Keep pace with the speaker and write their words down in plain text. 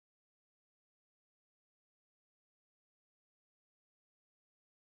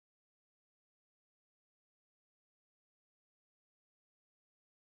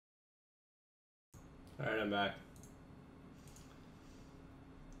Alright, I'm back.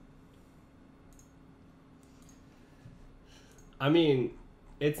 I mean,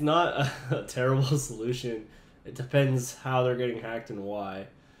 it's not a terrible solution. It depends how they're getting hacked and why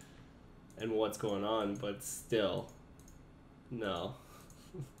and what's going on, but still, no.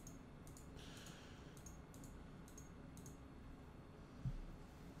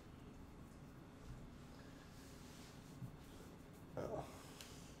 Oh,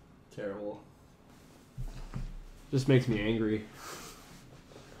 terrible. Just makes me angry.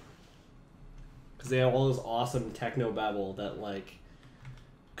 Because they have all this awesome techno babble that, like,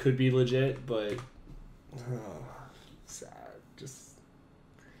 could be legit, but. Oh, sad. Just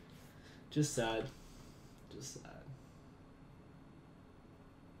sad. Just sad.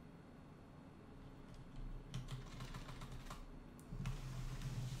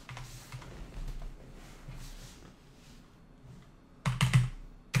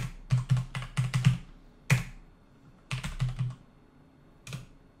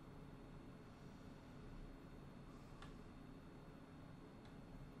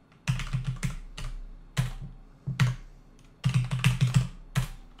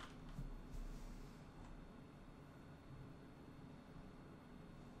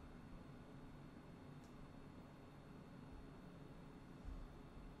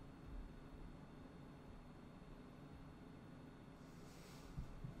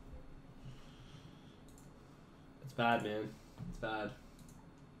 It's bad, man. It's bad.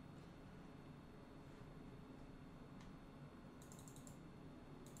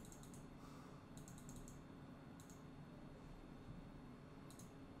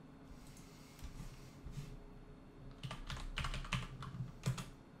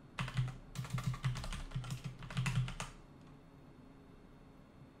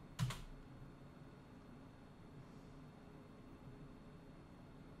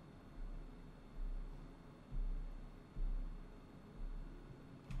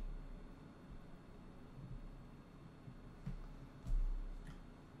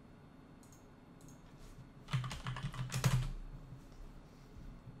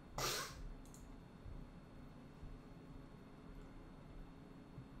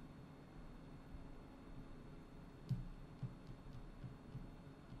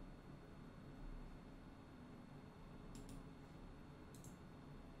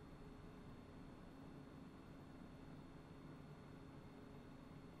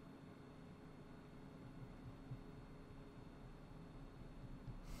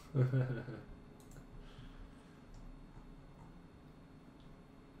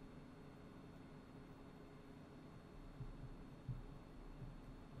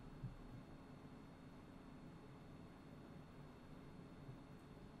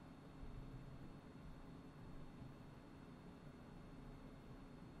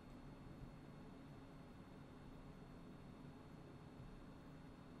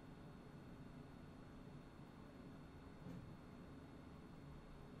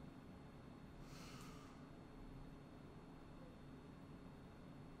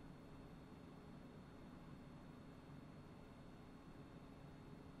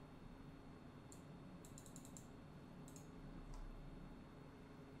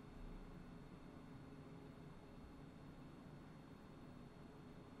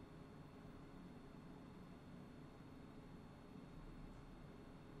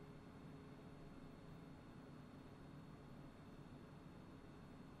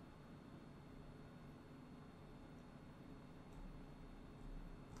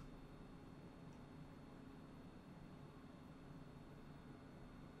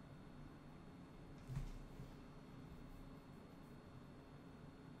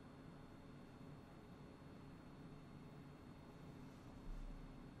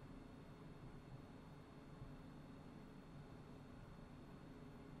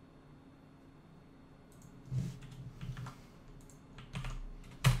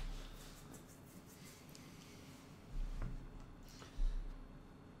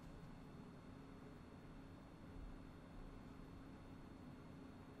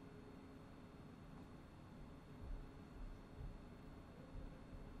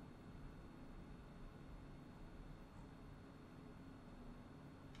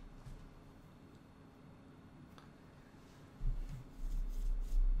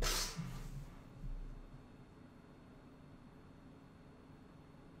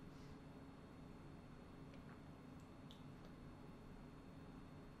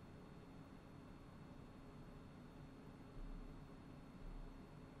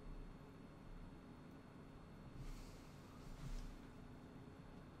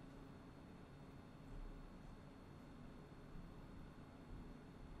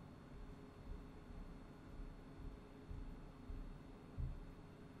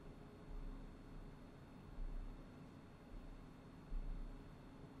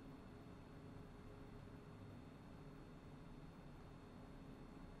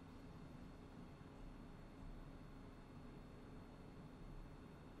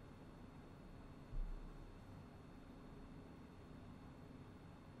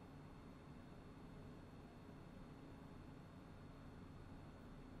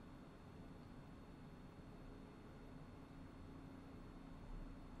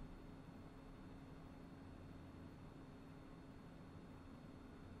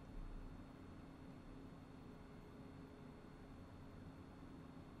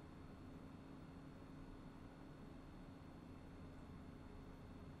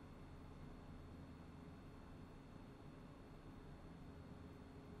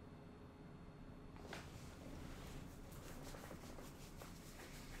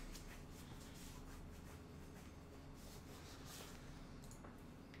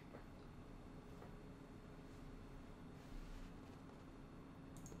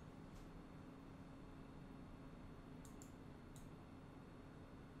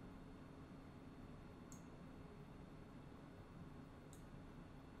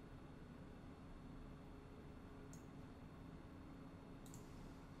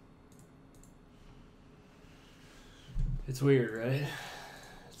 It's weird, right?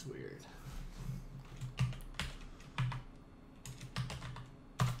 It's weird.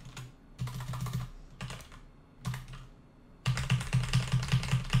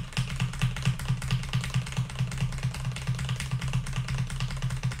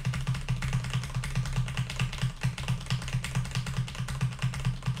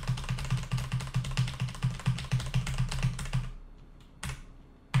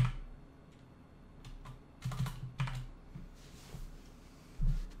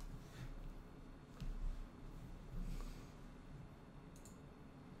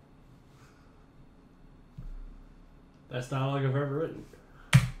 Best dialogue I've ever written.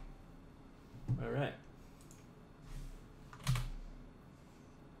 All right.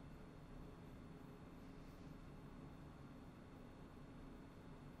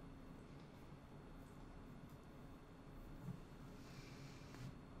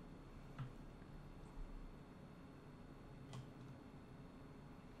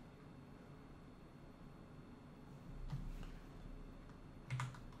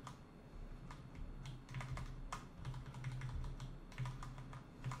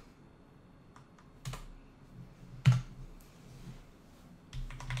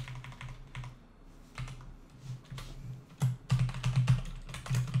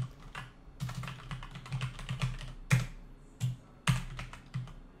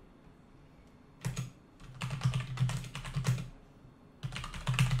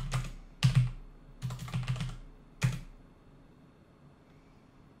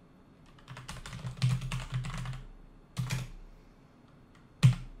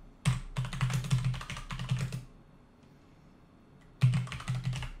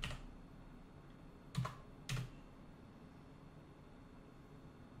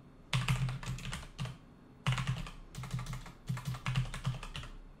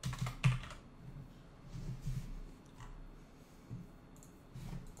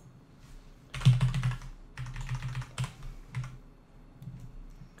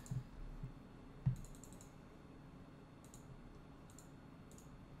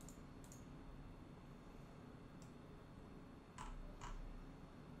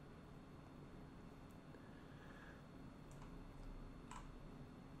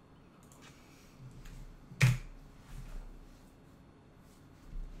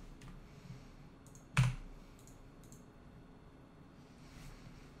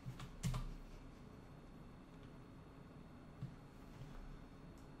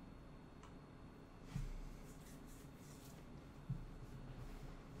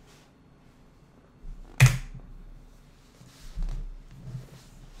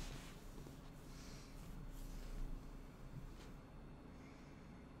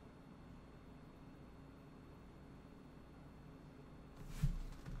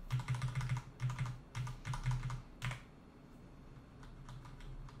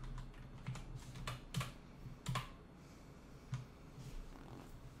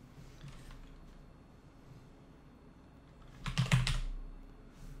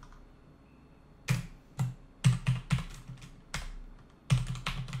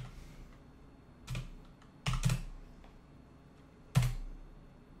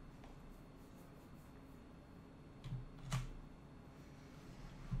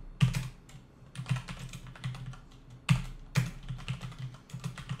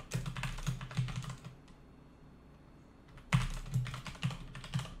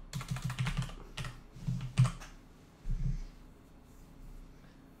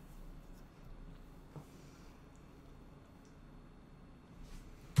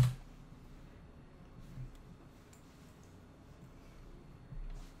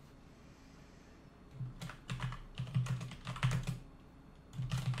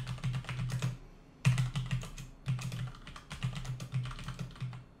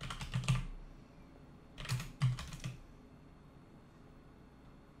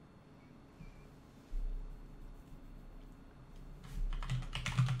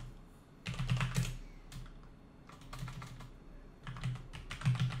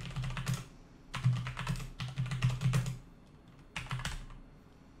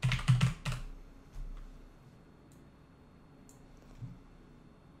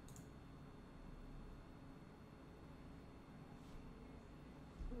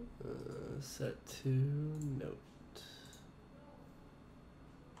 Set to note.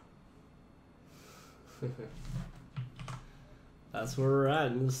 That's where we're at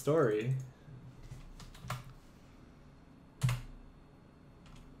in the story.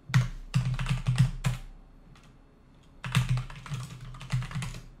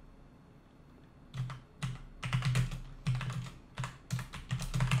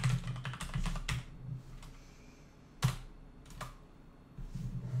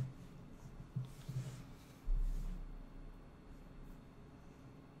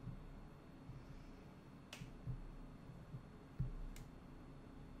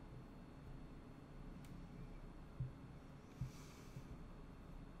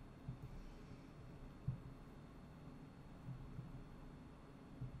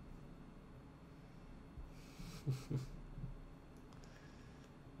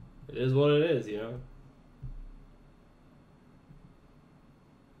 It is what it is, you know?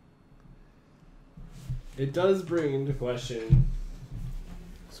 It does bring into question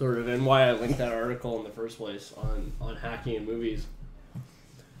sort of, and why I linked that article in the first place on hacking in movies,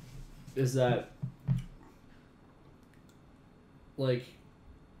 is that, like,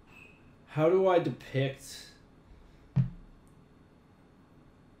 how do I depict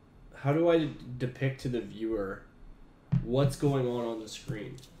to the viewer what's going on the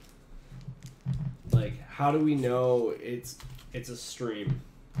screen? Like, how do we know it's a stream?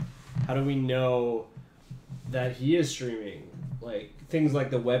 How do we know that he is streaming? Like, things like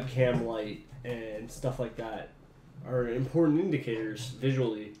the webcam light and stuff like that are important indicators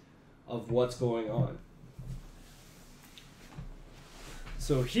visually of what's going on.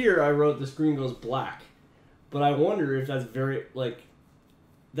 So here I wrote the screen goes black, but I wonder if that's very, like,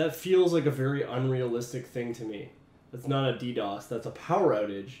 that feels like a very unrealistic thing to me. That's not a DDoS, that's a power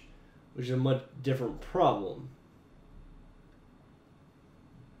outage, which is a much different problem.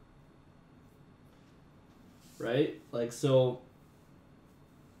 Right? Like, so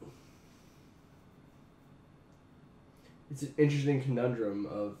it's an interesting conundrum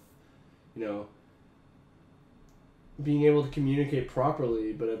of, you know, being able to communicate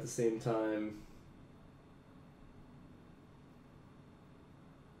properly, but at the same time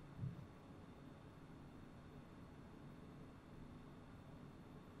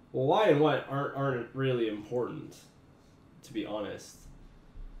well, why and what aren't really important, to be honest.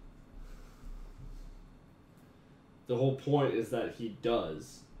 The whole point is that he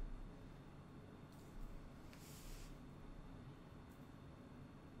does.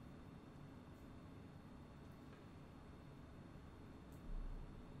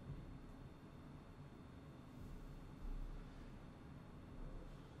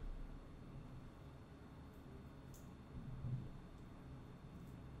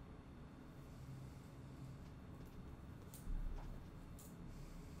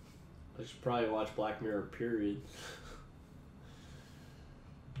 I should probably watch Black Mirror, period.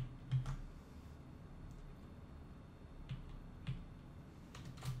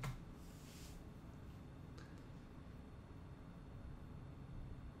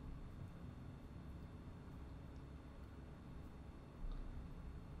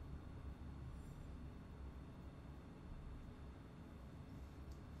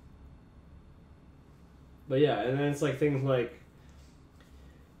 But yeah, and then it's like things like,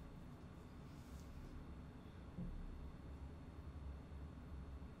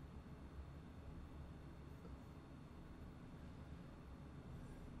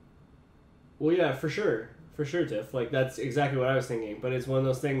 well, yeah, for sure, Tiff. Like, that's exactly what I was thinking. But it's one of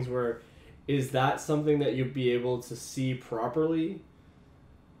those things where, is that something that you'd be able to see properly?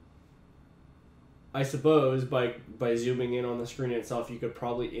 I suppose by zooming in on the screen itself, you could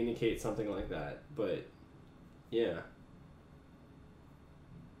probably indicate something like that. But yeah.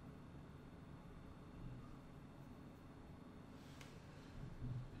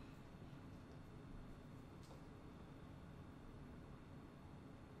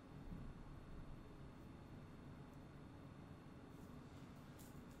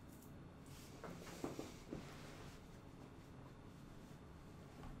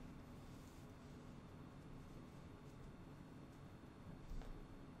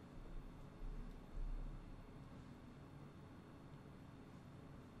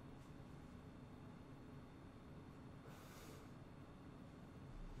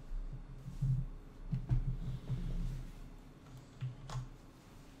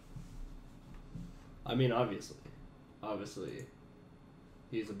 I mean, obviously,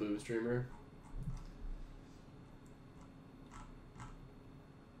 he's a boob streamer.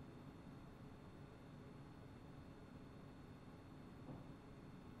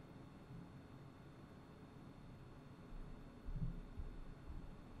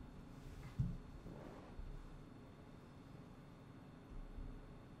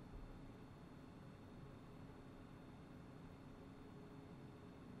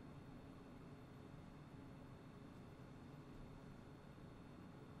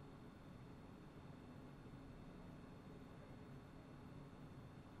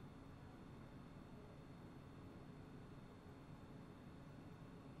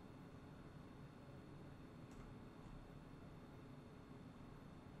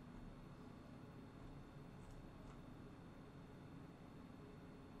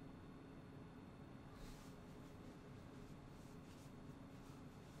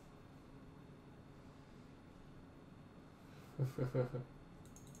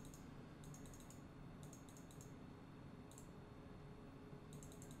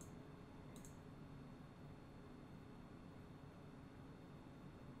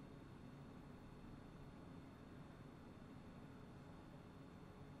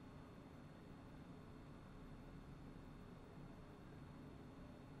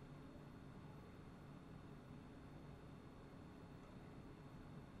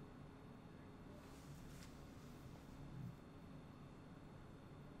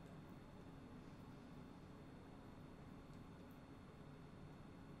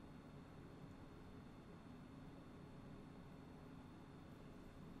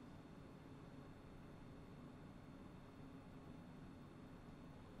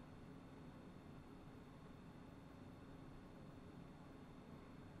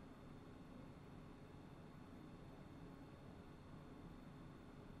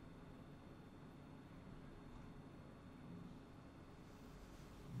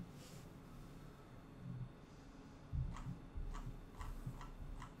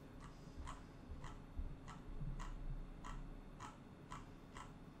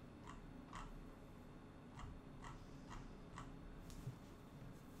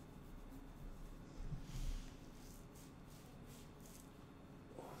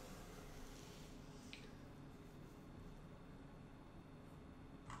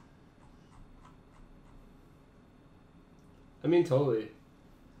 mean, totally.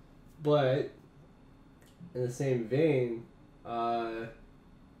 But in the same vein,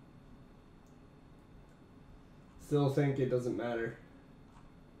 still think it doesn't matter.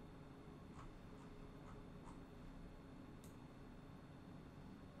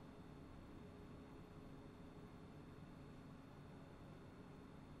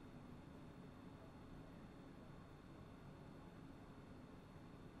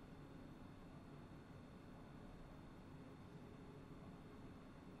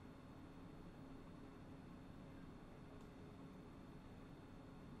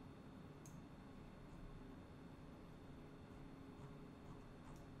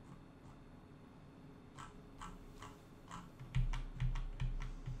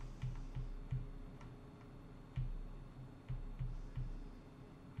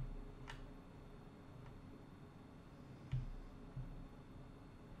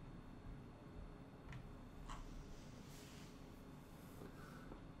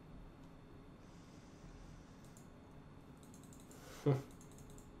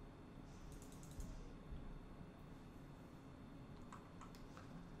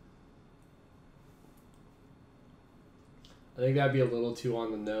 I think that'd be a little too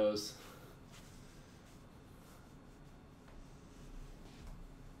on the nose.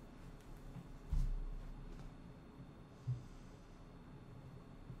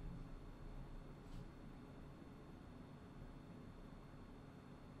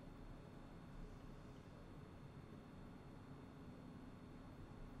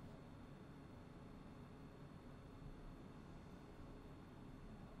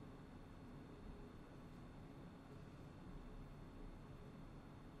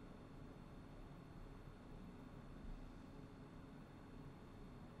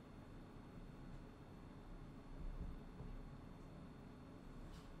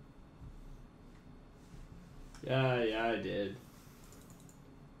 Yeah, I did.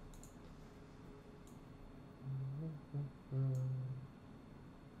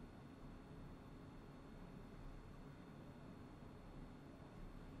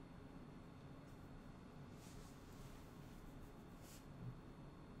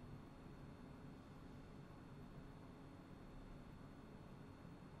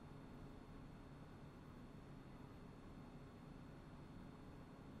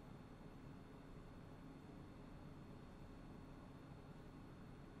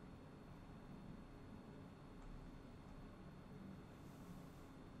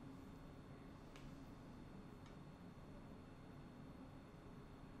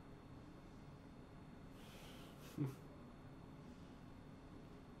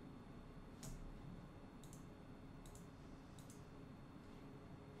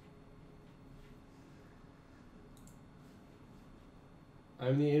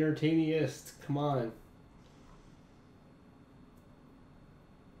 I'm the entertainiest. Come on.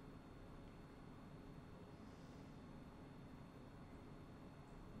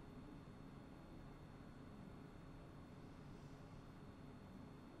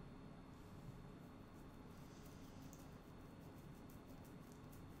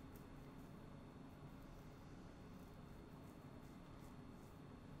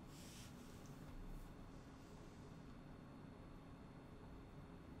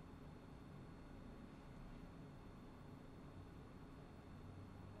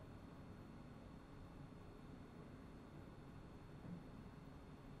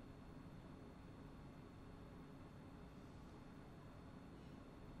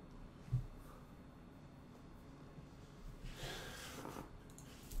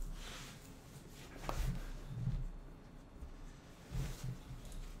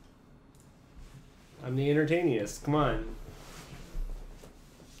 I'm the entertainiest. Come on.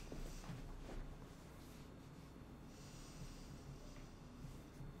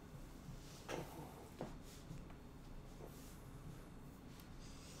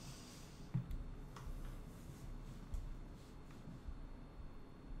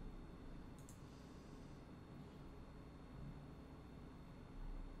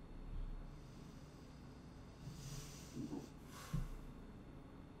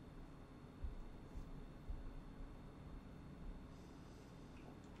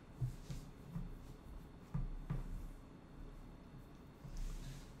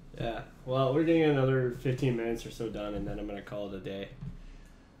 Yeah. Well, we're getting another 15 minutes or so done, and then I'm gonna call it a day.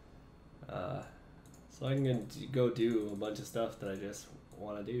 So I can go do a bunch of stuff that I just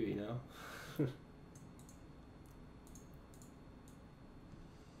want to do, you know.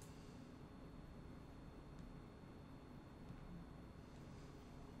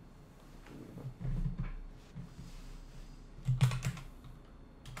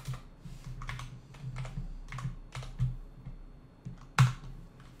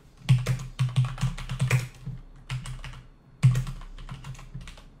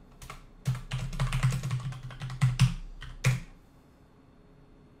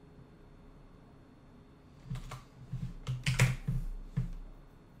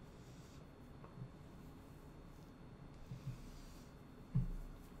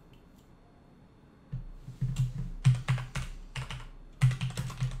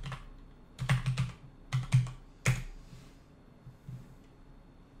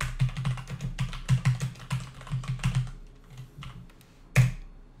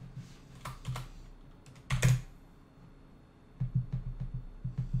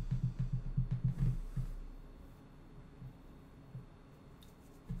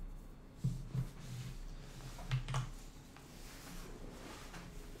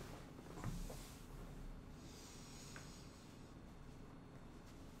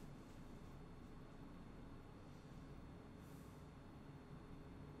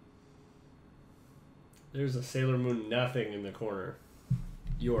 There's a Sailor Moon nothing in the corner.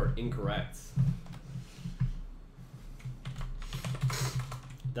 You are incorrect.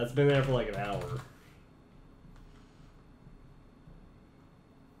 That's been there for like an hour.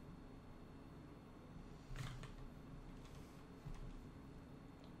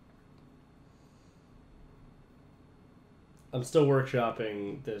 I'm still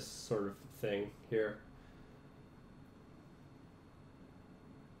workshopping this sort of thing here.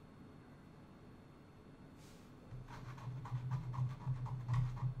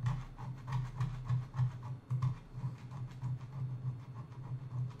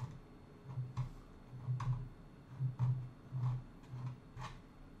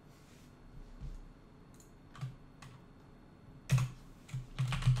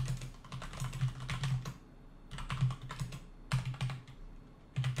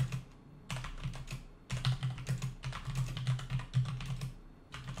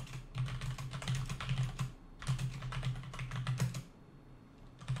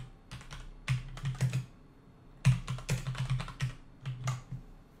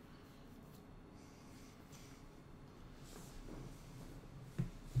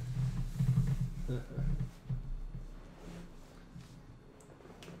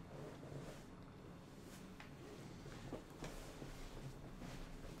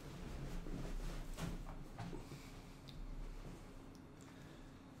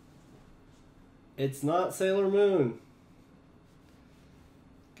 It's not Sailor Moon.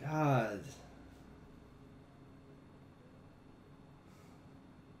 God.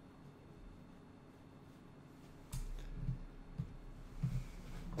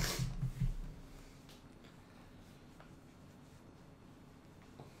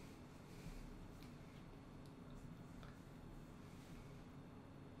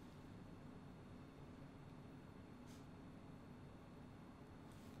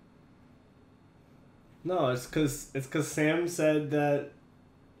 No, it's cause Sam said that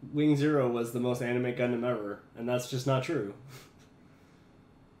Wing Zero was the most anime Gundam ever, and that's just not true.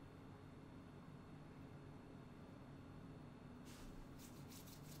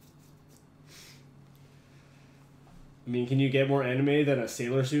 I mean, can you get more anime than a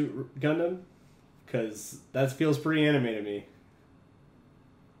Sailor Suit Gundam? Because that feels pretty anime to me.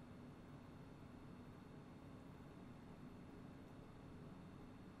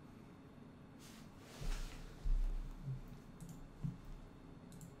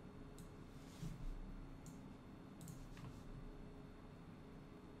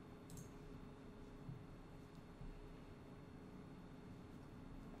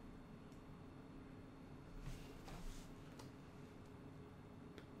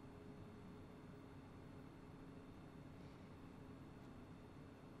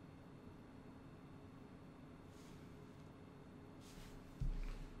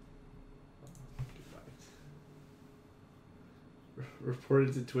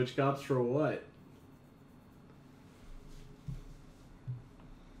 Reported to Twitch cops for what?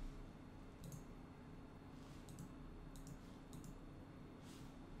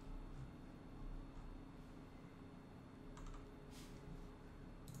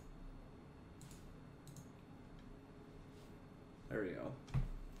 There we go.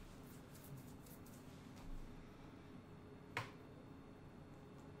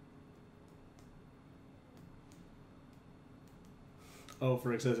 Oh,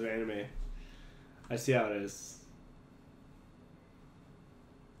 for excessive anime. I see how it is.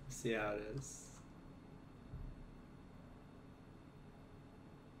 I see how it is.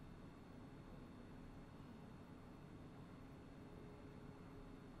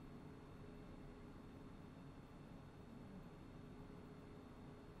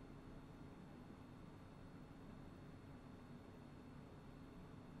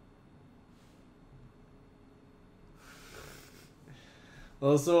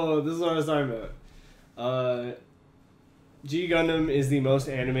 Well, so this is what I was talking about. G Gundam is the most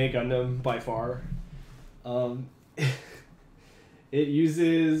anime Gundam by far. It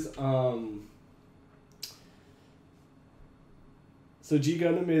uses so G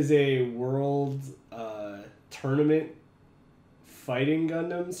Gundam is a world tournament fighting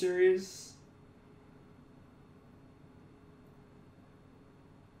Gundam series.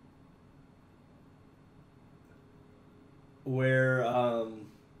 Where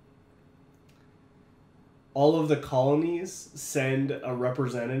all of the colonies send a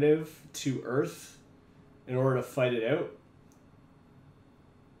representative to Earth in order to fight it out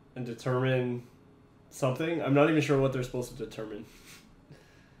and determine something. I'm not even sure what they're supposed to determine.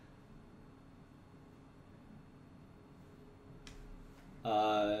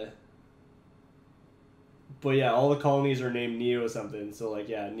 But yeah, all the colonies are named Neo something. So like,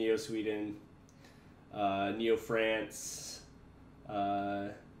 yeah, Neo Sweden, Neo France,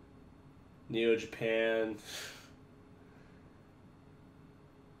 Neo Japan.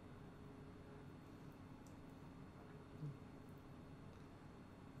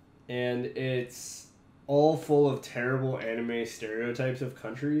 And it's all full of terrible anime stereotypes of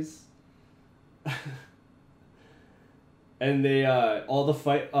countries. And they all the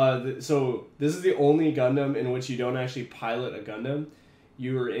fight so this is the only Gundam in which you don't actually pilot a Gundam.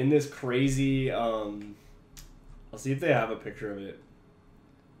 You're in this crazy I'll see if they have a picture of it.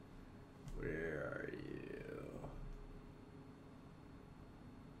 Where are you?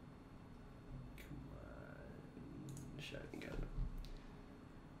 Come on. Shining Gundam.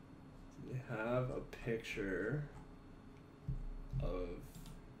 They have a picture of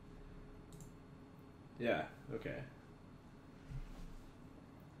yeah, okay.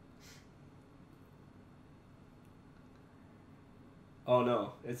 Oh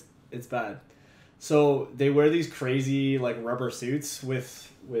no, it's bad. So they wear these crazy like rubber suits with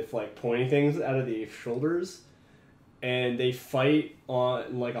like pointy things out of the shoulders, and they fight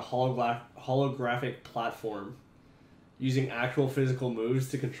on like a holographic platform, using actual physical moves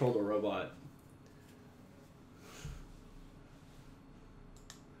to control the robot.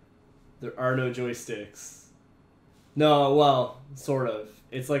 There are no joysticks. No, well, sort of.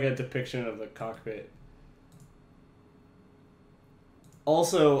 It's like a depiction of the cockpit.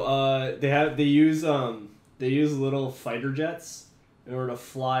 Also, they use little fighter jets in order to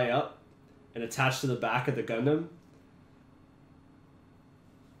fly up and attach to the back of the Gundam.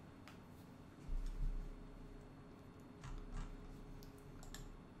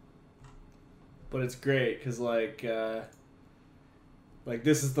 But it's great because like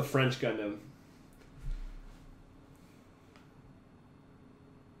this is the French Gundam.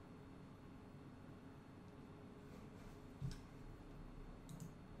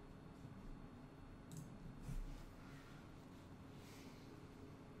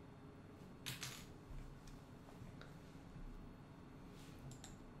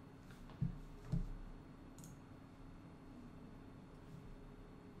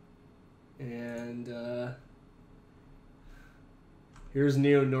 And here's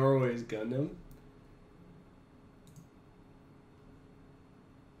Neo Norway's Gundam.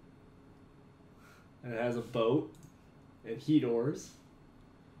 And it has a boat and heat oars.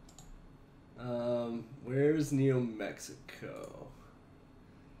 Where's Neo Mexico?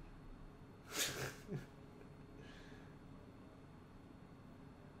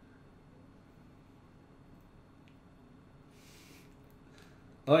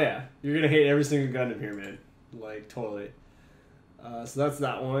 Oh yeah, you're gonna hate every single Gundam here, man. Like, totally. So that's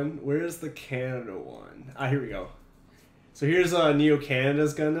that one. Where's the Canada one? Ah, here we go. So here's Neo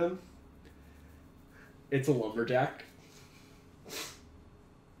Canada's Gundam. It's a lumberjack.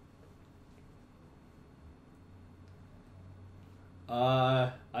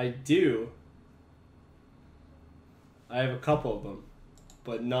 I do. I have a couple of them,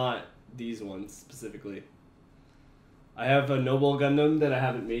 but not these ones specifically. I have a Noble Gundam that I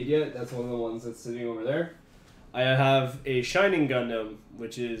haven't made yet. That's one of the ones that's sitting over there. I have a Shining Gundam,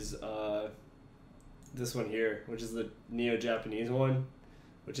 which is this one here, which is the Neo-Japanese one,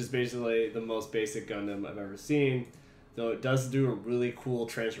 which is basically the most basic Gundam I've ever seen, though it does do a really cool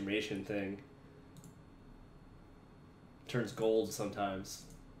transformation thing. Turns gold sometimes.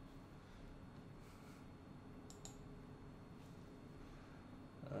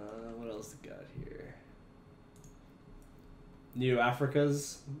 What else we got here? Neo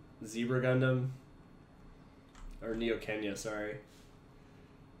Africa's Zebra Gundam. Or Neo Kenya, sorry.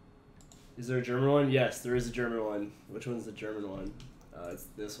 Is there a German one? Yes, there is a German one. Which one's the German one? It's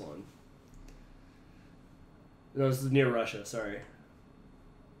this one. No, this is Neo Russia, sorry.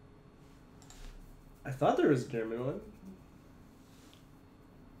 I thought there was a German one.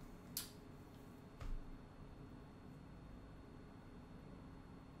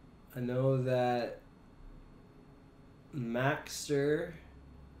 I know that Maxter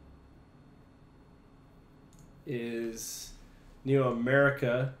is Neo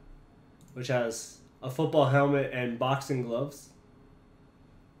America, which has a football helmet and boxing gloves.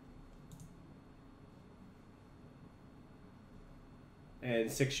 And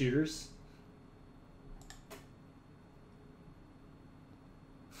 6 shooters.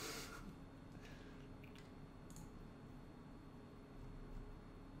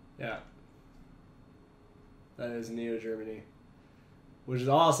 Yeah. That is Neo Germany. Which is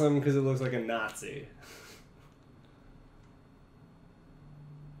awesome because it looks like a Nazi.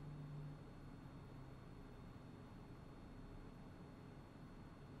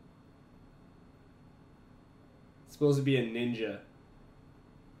 It's supposed to be a ninja.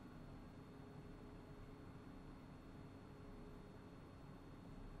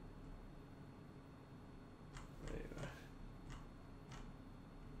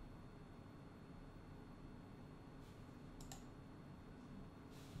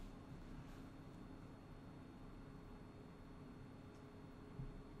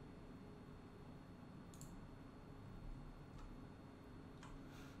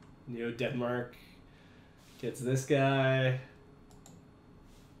 Neo Denmark gets this guy.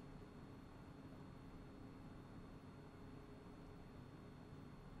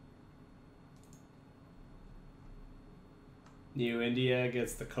 Neo India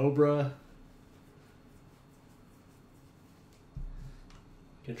gets the Cobra.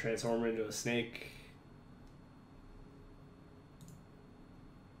 Can transform into a snake.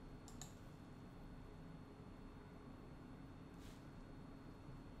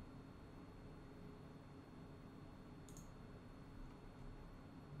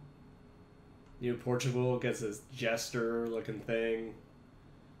 New Portugal gets this jester looking thing.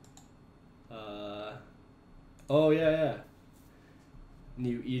 Oh yeah.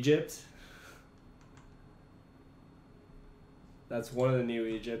 New Egypt. That's one of the New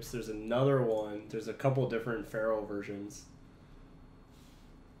Egypts. There's another one. There's a couple different Pharaoh versions.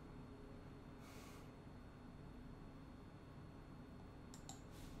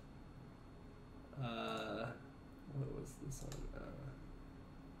 What was this one?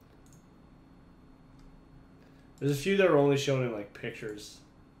 There's a few that were only shown in like pictures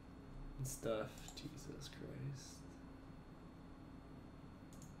and stuff. Jesus Christ.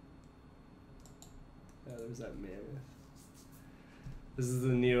 Yeah, there's that mammoth. This is the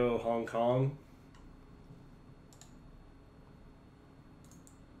Neo Hong Kong.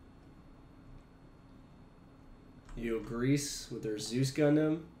 Neo Greece with their Zeus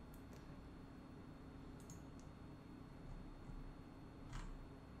Gundam.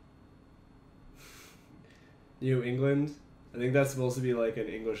 New England. I think that's supposed to be like an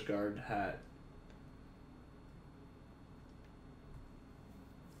English guard hat.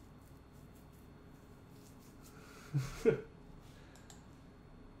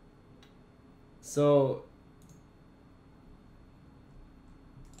 So,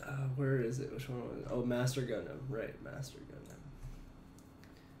 where is it? Which one was it? Oh, Master Gundam. Right, Master Gundam.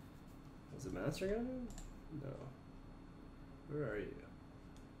 Was it Master Gundam? No. Where are you?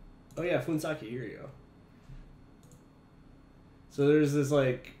 Oh yeah, Funsaki. Here you go. So there's this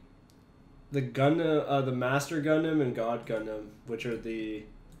like the Gundam, the Master Gundam and God Gundam, which are the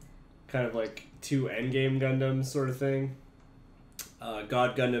kind of like two endgame Gundams sort of thing.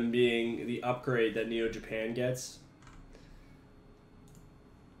 God Gundam being the upgrade that Neo Japan gets.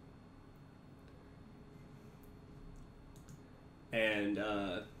 And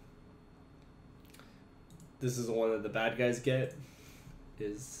this is the one that the bad guys get,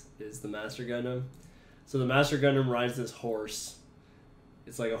 is the Master Gundam. So the Master Gundam rides this horse.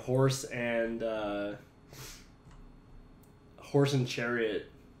 It's like a horse and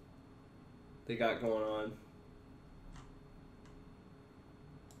chariot they got going on.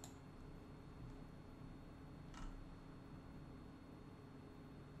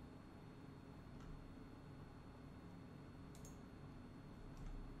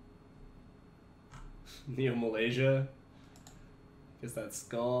 Neo Malaysia is that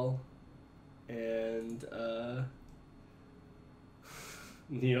skull, and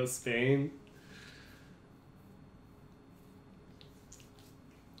Neo Spain.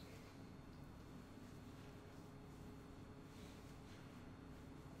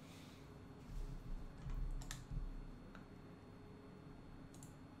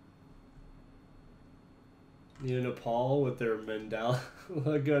 Neo Nepal with their Mandala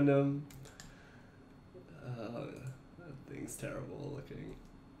Gundam. That thing's terrible looking.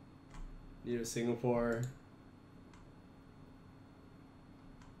 Neo Singapore.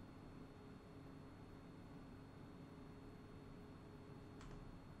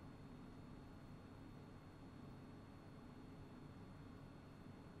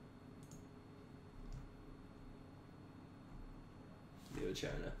 Neo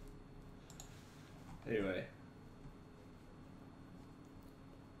China. Anyway.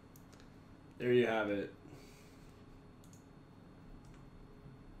 There you have it.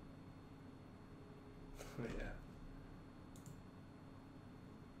 Oh, yeah.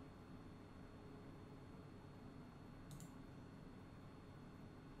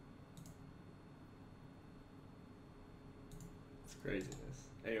 It's craziness.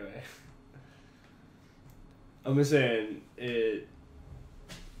 Anyway. I'm just saying, it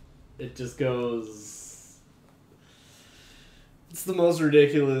just goes... It's the most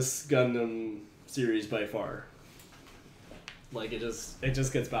ridiculous Gundam series by far. Like, it just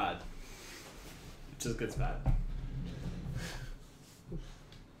gets bad. It just gets bad.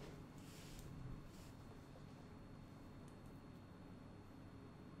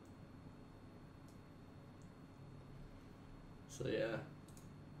 So, yeah.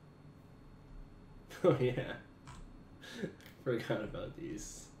 Oh, yeah. Forgot about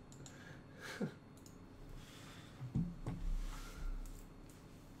these.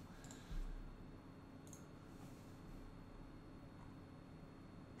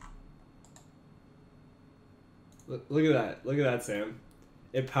 Look at that. Look at that, Sam.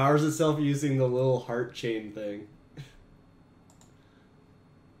 It powers itself using the little heart chain thing.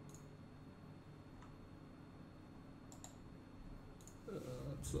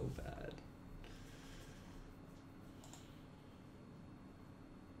 That's so bad.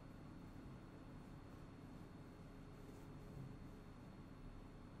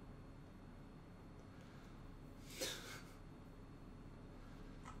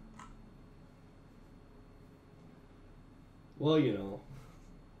 Well, you know,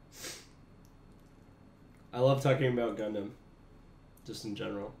 I love talking about Gundam, just in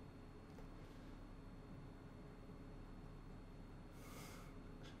general.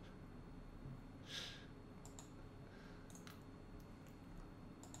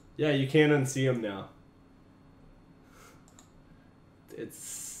 Yeah, you can't unsee him now.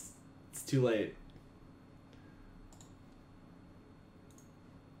 It's too late.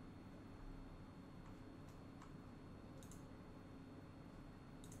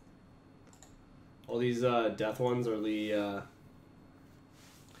 All these death ones are the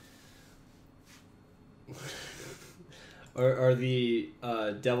are the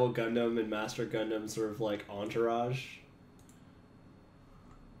Devil Gundam and Master Gundam sort of like entourage.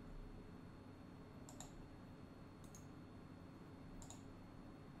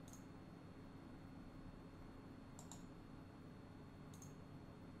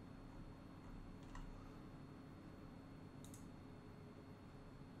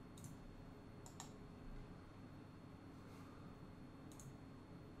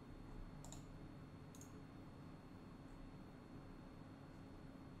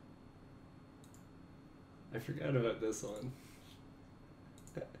 I forgot about this one.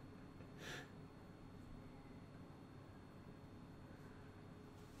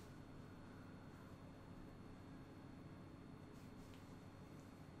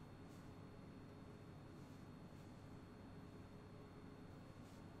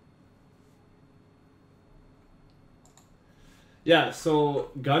 Yeah, so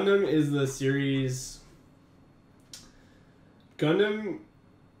Gundam is the series. Gundam,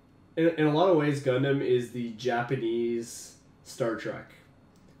 in a lot of ways, Gundam is the Japanese Star Trek.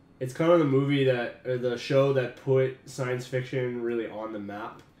 It's kind of the movie that, or the show that put science fiction really on the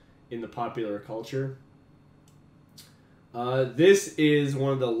map in the popular culture. This is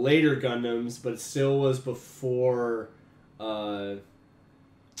one of the later Gundams, but it still was before, Gundam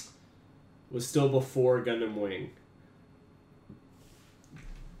Wing.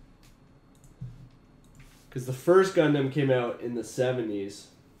 Because the first Gundam came out in the 70s.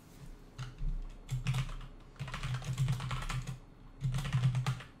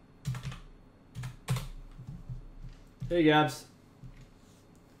 Hey, Gabs.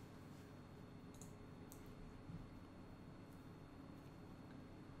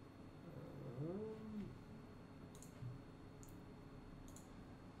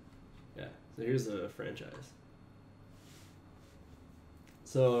 Yeah, so here's the franchise.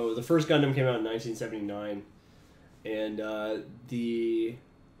 So the first Gundam came out in 1979, and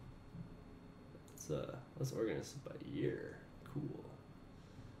let's organize it by year. Cool.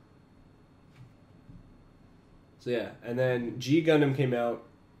 So yeah, and then G Gundam came out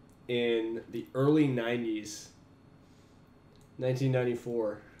in the early 90s,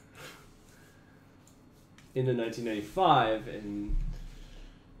 1994 into 1995, and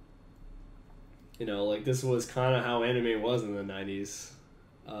you know, like, this was kind of how anime was in the 90s.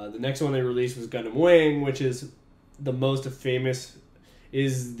 The next one they released was Gundam Wing, which is the most famous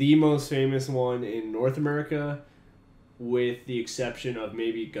one in North America, with the exception of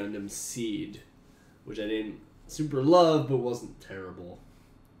maybe Gundam Seed, which I didn't super love, but wasn't terrible.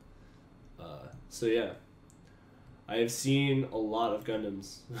 So yeah, I have seen a lot of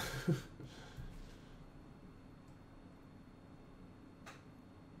Gundams.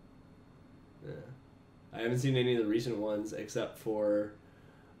 Yeah. I haven't seen any of the recent ones except for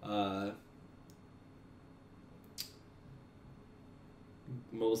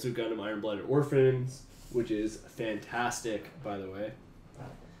Mobile Suit Gundam Iron Blooded Orphans, which is fantastic, by the way.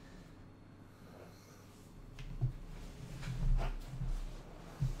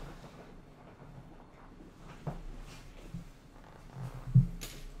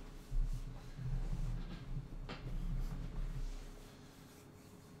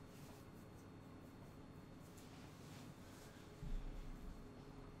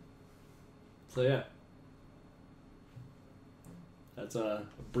 So yeah, that's a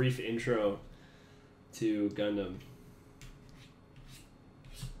brief intro to Gundam.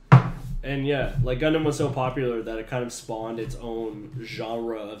 And yeah, like, Gundam was so popular that it kind of spawned its own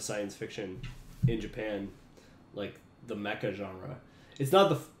genre of science fiction in Japan, like the mecha genre. It's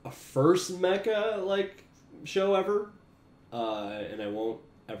not a first mecha, like, show ever, and I won't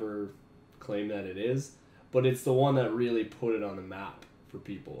ever claim that it is, but it's the one that really put it on the map for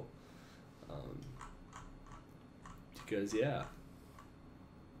people. Because yeah.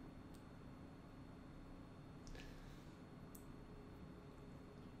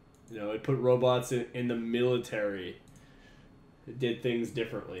 You know, it put robots in the military. It did things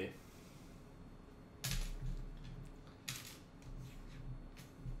differently.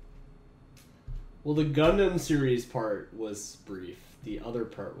 Well, the Gundam series part was brief. The other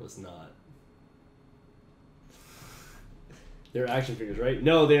part was not. They're action figures, right?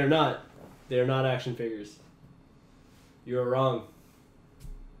 No, they are not. They are not action figures. You are wrong.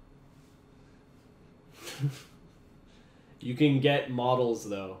 You can get models,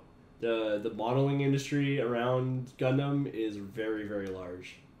 though. The modeling industry around Gundam is very, very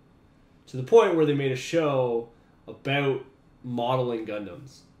large. To the point where they made a show about modeling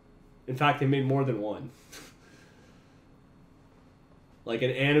Gundams. In fact, they made more than one. Like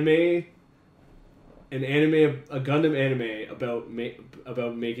a Gundam anime about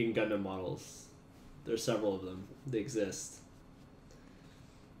making Gundam models. There's several of them. They exist.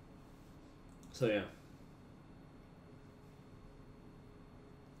 So yeah.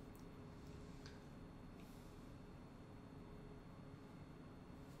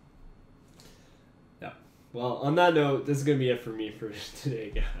 Yeah. Well, on that note, this is gonna be it for me for today,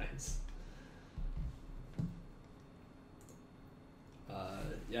 guys.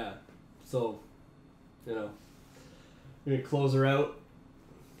 Yeah. So, you know, I'm gonna close her out.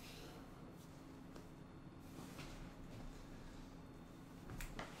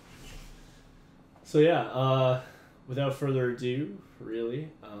 So yeah, without further ado, really,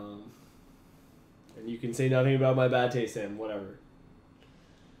 and you can say nothing about my bad taste, Sam, whatever.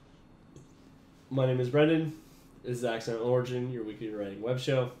 My name is Brendan. This is Accidental Origin, your weekly writing web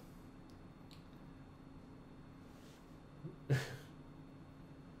show.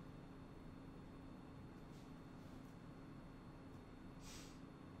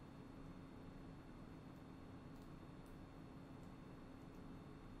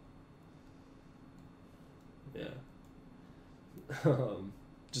 Yeah.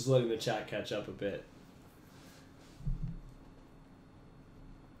 Just letting the chat catch up a bit.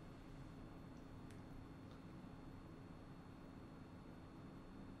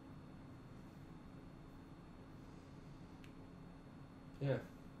 Yeah.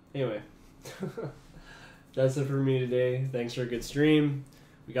 Anyway. That's it for me today. Thanks for a good stream.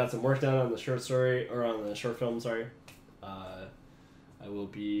 We got some work done on the short story, or on the short film, sorry. I will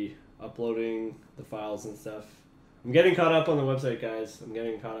be uploading the files and stuff. I'm getting caught up on the website, guys. I'm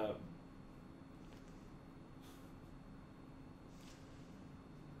getting caught up.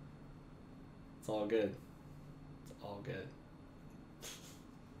 It's all good. It's all good.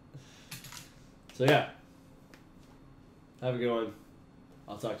 So yeah. Have a good one.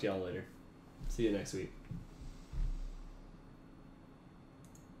 I'll talk to y'all later. See you next week.